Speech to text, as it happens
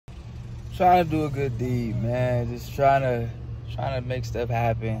Trying to do a good deed, man. Just trying to make stuff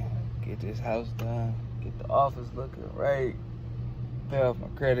happen. Get this house done. Get the office looking right. Pay off my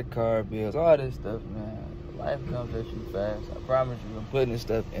credit card bills. All this stuff, man. Life comes at you fast. I promise you. I'm putting this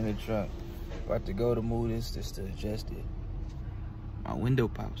stuff in the trunk. About to go to Moody's just to adjust it. My window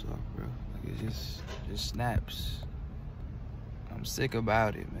pops off, bro. Like it just snaps. I'm sick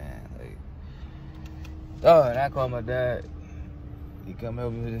about it, man. Like, oh, and I called my dad. He come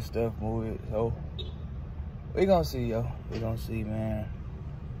help me with this stuff, move it. So we gonna see, yo. We gonna see, man.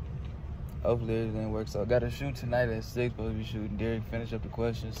 Hopefully everything works out. Got a shoot tonight at 6. Supposed to be shooting Derek. Finish up the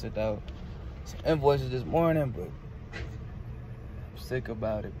questions. Sent out some invoices this morning, but I'm sick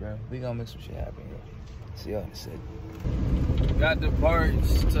about it, bro. We gonna make some shit happen, yo. See y'all in a second. Got the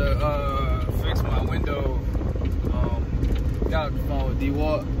parts to fix my window. Got off the phone with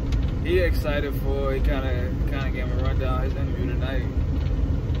D-Walk. He excited for it. He kind of gave me a rundown of his interview tonight,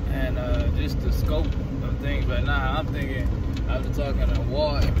 and just the scope of things. But now I'm thinking, after talking to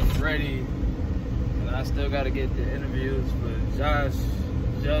Walt and Freddie, and I still got to get the interviews for Josh,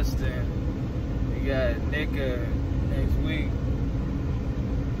 Justin. We got Nika next week.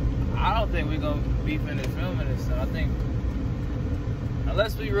 I don't think we're gonna be finished filming this. So I think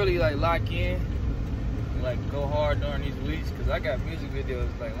unless we really like lock in. Like go hard during these weeks, because I got music videos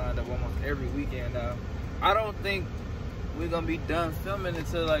like lined up almost every weekend now. I don't think we're gonna be done filming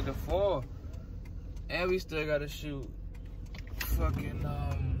until like the fall, and we still gotta shoot fucking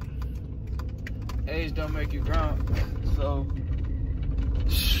Age Don't Make You Ground. So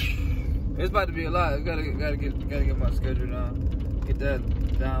it's about to be a lot. I gotta get my schedule down, get that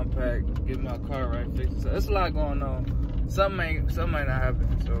down packed, get my car right fixed. So it's a lot going on. Something might not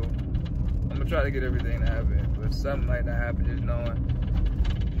happen. So I'm gonna try to get everything to happen, but something might not happen, just knowing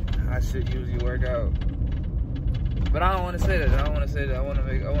how shit usually work out. But I don't want to say that. I want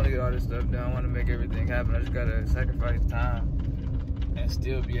to get all this stuff done. I want to make everything happen. I just gotta sacrifice time and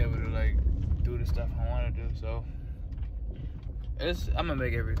still be able to like do the stuff I want to do. So I'm gonna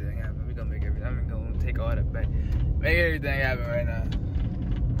make everything happen. We gonna make everything. I'm gonna take all that back. Make everything happen right now.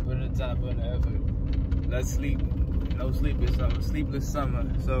 Put in the time, put in the effort. Let's sleep. No sleep is summer. Sleepless summer.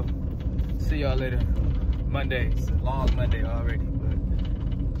 So. See y'all later. Monday. It's a long Monday already, but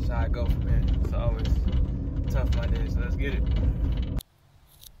that's how I go from here. It's always tough Monday, so let's get it.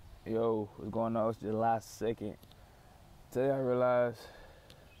 Yo, what's going on? It's the last second. Today I realized,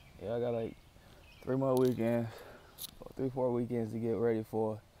 I got like 3 more weekends, or 3-4 weekends to get ready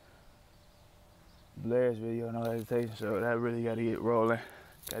for Blair's video, No Hesitation show. That really got to get rolling.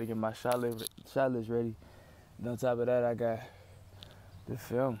 Got to get my shot list ready. And on top of that, I got the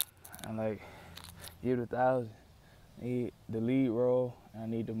film. I'm like, give it 1,000. Need the lead role, and I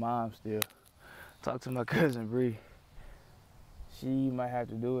need the mom still. Talk to my cousin Bree. She might have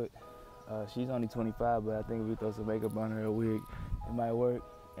to do it. She's only 25, but I think if we throw some makeup on her, a wig, it might work.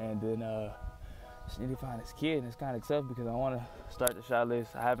 And then she need to find this kid, and it's kind of tough because I want to start the shot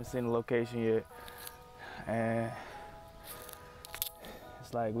list. I haven't seen the location yet, and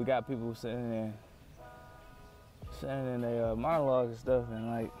it's like we got people sending in their monologues and stuff, and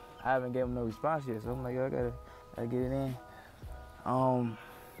like. I haven't given no response yet, so I'm like, yo, I gotta get it in. Also,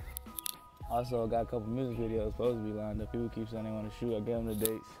 I got a couple music videos supposed to be lined up. People keep saying they want to shoot. I gave them the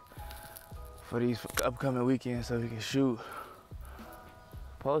dates for these upcoming weekends so we can shoot.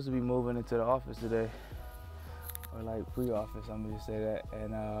 Supposed to be moving into the office today, or like pre-office, I'm gonna just say that.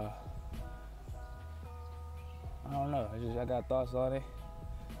 And I don't know. I got thoughts on it.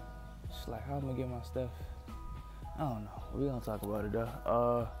 Just like how I'm gonna get my stuff. I don't know. We gonna talk about it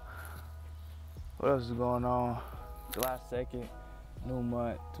though. What else is going on? July 2nd, new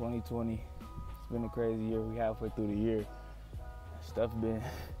month, 2020. It's been a crazy year. We halfway through the year. It's been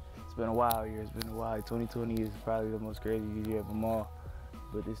a wild year. It's been a wild. 2020 is probably the most crazy year of them all.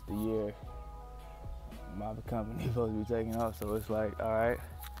 But it's the year my company is supposed to be taking off. So it's like, all right,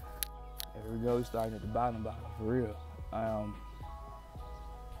 here we go. We're starting at the bottom for real. Trying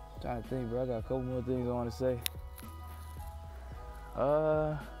to think, bro. I got a couple more things I want to say.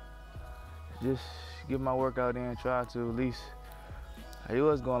 Just get my workout in, try to at least, I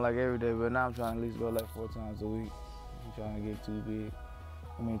was going like every day, but now I'm trying to at least go like 4 times a week. I'm trying to get too big.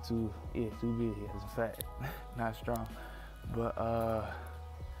 Too big as a fact, not strong. But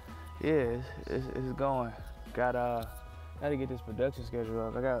yeah, it's going. Gotta get this production schedule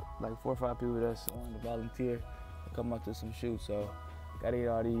up. I got like 4 or 5 people that's wanting to volunteer to come up to some shoots, so gotta get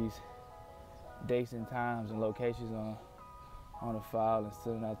all these dates and times and locations on a file and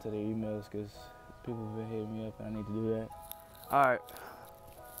send it out to their emails, because people have been hitting me up and I need to do that. All right,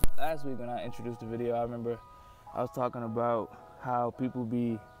 last week when I introduced the video, I remember I was talking about how people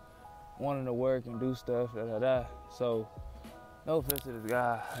be wanting to work and do stuff, da da da. So, no offense to this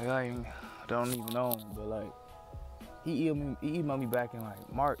guy, like, don't even know him, but like, he emailed me back in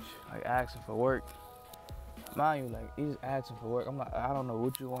like March, like asking for work. Mind you, like, he just asking for work. I'm like, I don't know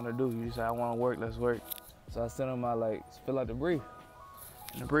what you want to do. You just say, I want to work, let's work. So I sent him my, like, fill out the brief.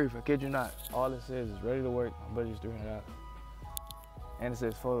 In the brief, I kid you not, all it says is ready to work, my budget's $300. And it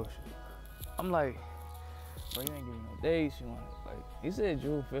says photo shoot. I'm like, bro, you ain't giving me no dates. You want it? Like, he said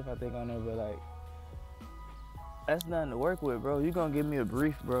June 5th, I think, on there, but like, that's nothing to work with, bro. You gonna give me a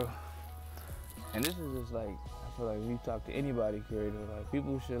brief, bro. And this is just like, I feel like when you talk to anybody creative, like,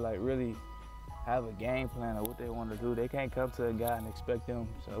 people should like really have a game plan of what they want to do. They can't come to a guy and expect them.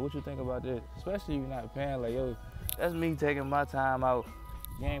 So what you think about this? Especially if you're not paying, like, yo, that's me taking my time out,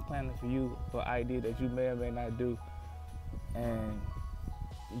 game planning for you for an idea that you may or may not do. And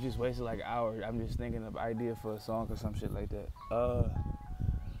you just wasted like an hour. I'm just thinking of an idea for a song or some shit like that.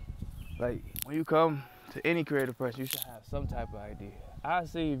 Like, when you come to any creative person, you should have some type of idea. I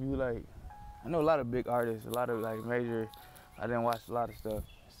see if you like, I know a lot of big artists, a lot of like major, I didn't watch a lot of stuff,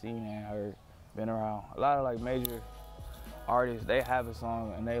 seen and heard, been around. A lot of like major artists, they have a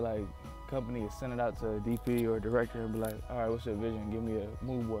song and they like, company is send it out to a DP or a director and be like, all right, what's your vision? Give me a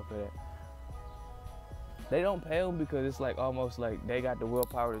mood board for that. They don't pay them because it's like almost like they got the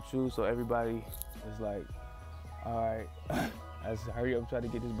willpower to choose, so everybody is like, all right, let's hurry up, try to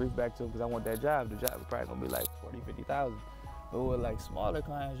get this brief back to them because I want that job. The job is probably gonna be like 40, 50,000. But with like smaller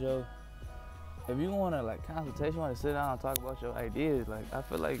clients, yo, if you want to like consultation, you want to sit down and talk about your ideas, like, I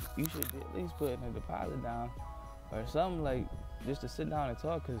feel like you should be at least putting a deposit down or something, like, just to sit down and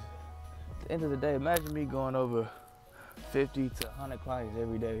talk. Because at the end of the day, imagine me going over 50 to 100 clients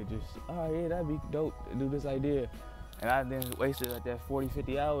every day, just, oh yeah, that'd be dope to do this idea. And I then wasted like that 40,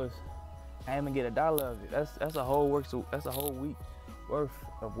 50 hours. I ain't even get $1 of it. That's a whole week worth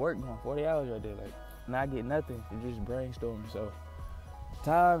of work going 40 hours right there. Like, and I get nothing for just brainstorming. So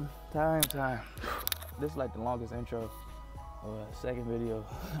time. This is like the longest intro or second video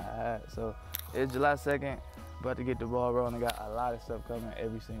I had. So it's July 2nd, about to get the ball rolling. I got a lot of stuff coming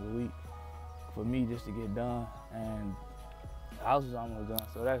every single week for me just to get done, and the house is almost done,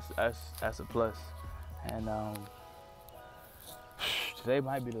 so that's a plus. And today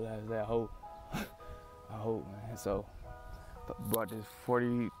might be the last day, I hope. I hope, man. So brought this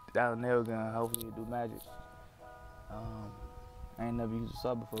 $40 nail gun, hopefully it do magic. I ain't never used a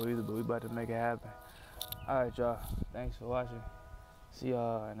saw before either, but we about to make it happen. All right, y'all. Thanks for watching. See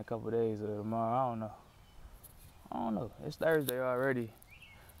y'all in a couple days or tomorrow. I don't know. It's Thursday already.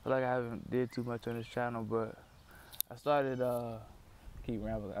 I feel like I haven't did too much on this channel, but I started, keep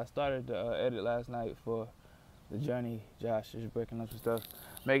rambling. I started to edit last night for the journey. Josh is breaking up some stuff,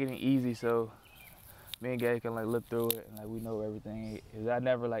 making it easy so me and Gay can like look through it and like we know everything. I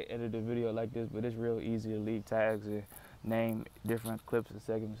never like edited a video like this, but it's real easy to leave tags and name different clips and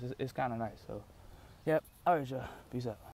segments. It's kind of nice. So, yep. All right, y'all. Peace out.